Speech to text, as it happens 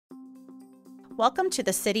Welcome to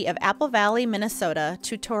the City of Apple Valley, Minnesota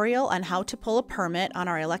tutorial on how to pull a permit on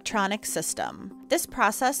our electronic system. This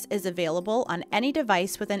process is available on any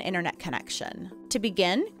device with an internet connection. To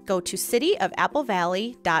begin, go to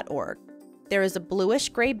cityofapplevalley.org. There is a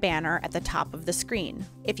bluish-gray banner at the top of the screen.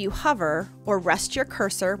 If you hover or rest your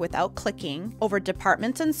cursor without clicking over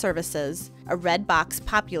Departments and Services, a red box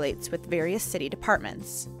populates with various city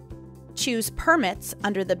departments. Choose Permits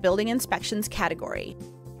under the Building Inspections category.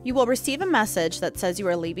 You will receive a message that says you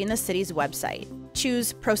are leaving the city's website.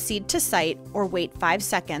 Choose Proceed to Site or wait 5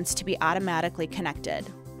 seconds to be automatically connected.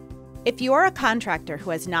 If you are a contractor who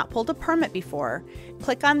has not pulled a permit before,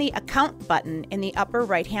 click on the Account button in the upper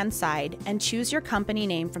right-hand side and choose your company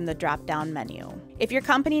name from the drop-down menu. If your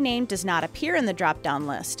company name does not appear in the drop-down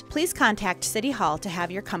list, please contact City Hall to have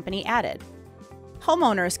your company added.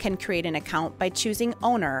 Homeowners can create an account by choosing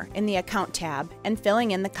Owner in the Account tab and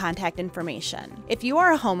filling in the contact information. If you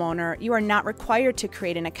are a homeowner, you are not required to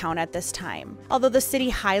create an account at this time, although the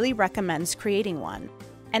city highly recommends creating one.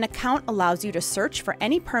 An account allows you to search for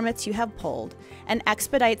any permits you have pulled and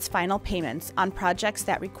expedites final payments on projects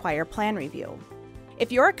that require plan review.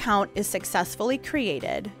 If your account is successfully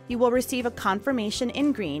created, you will receive a confirmation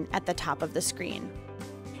in green at the top of the screen.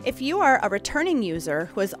 If you are a returning user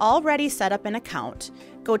who has already set up an account,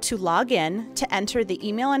 go to Log In to enter the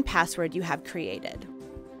email and password you have created.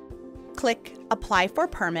 Click Apply for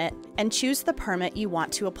Permit and choose the permit you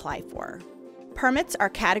want to apply for. Permits are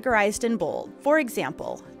categorized in bold. For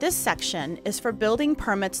example, this section is for building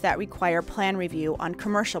permits that require plan review on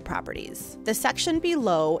commercial properties. The section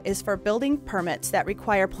below is for building permits that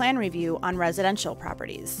require plan review on residential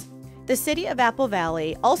properties. The City of Apple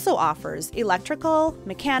Valley also offers electrical,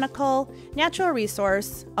 mechanical, natural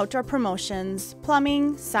resource, outdoor promotions,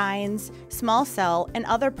 plumbing, signs, small cell, and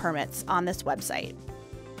other permits on this website.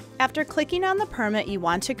 After clicking on the permit you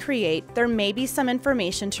want to create, there may be some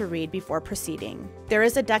information to read before proceeding. There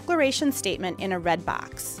is a declaration statement in a red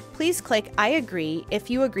box. Please click I agree if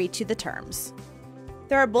you agree to the terms.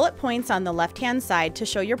 There are bullet points on the left-hand side to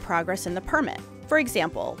show your progress in the permit. For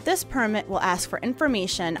example, this permit will ask for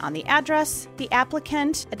information on the address, the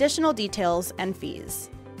applicant, additional details, and fees.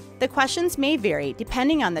 The questions may vary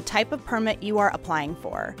depending on the type of permit you are applying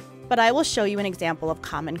for, but I will show you an example of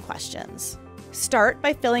common questions. Start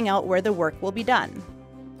by filling out where the work will be done.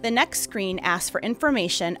 The next screen asks for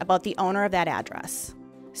information about the owner of that address.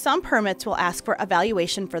 Some permits will ask for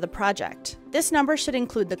evaluation for the project. This number should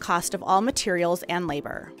include the cost of all materials and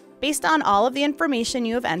labor. Based on all of the information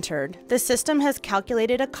you have entered, the system has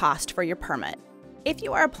calculated a cost for your permit. If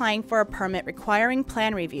you are applying for a permit requiring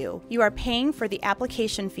plan review, you are paying for the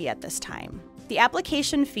application fee at this time. The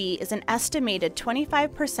application fee is an estimated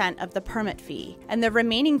 25% of the permit fee, and the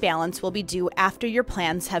remaining balance will be due after your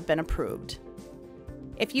plans have been approved.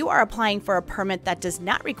 If you are applying for a permit that does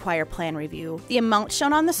not require plan review, the amount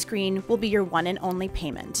shown on the screen will be your one and only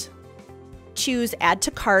payment. Choose Add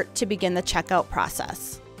to Cart to begin the checkout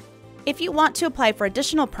process. If you want to apply for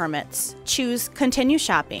additional permits, choose Continue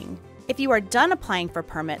Shopping. If you are done applying for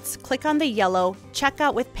permits, click on the yellow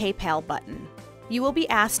Checkout with PayPal button. You will be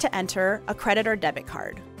asked to enter a credit or debit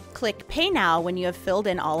card. Click Pay Now when you have filled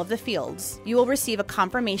in all of the fields. You will receive a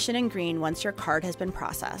confirmation in green once your card has been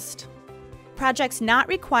processed. Projects not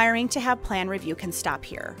requiring to have plan review can stop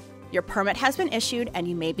here. Your permit has been issued and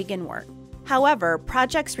you may begin work. However,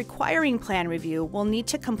 projects requiring plan review will need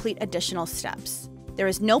to complete additional steps. There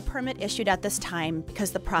is no permit issued at this time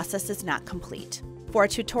because the process is not complete. For a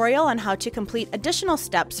tutorial on how to complete additional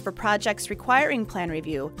steps for projects requiring plan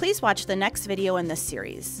review, please watch the next video in this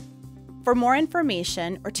series. For more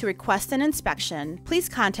information or to request an inspection, please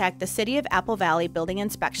contact the City of Apple Valley Building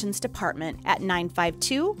Inspections Department at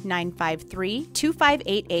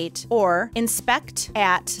 952-953-2588 or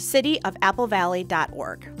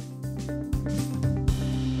inspect@cityofapplevalley.org.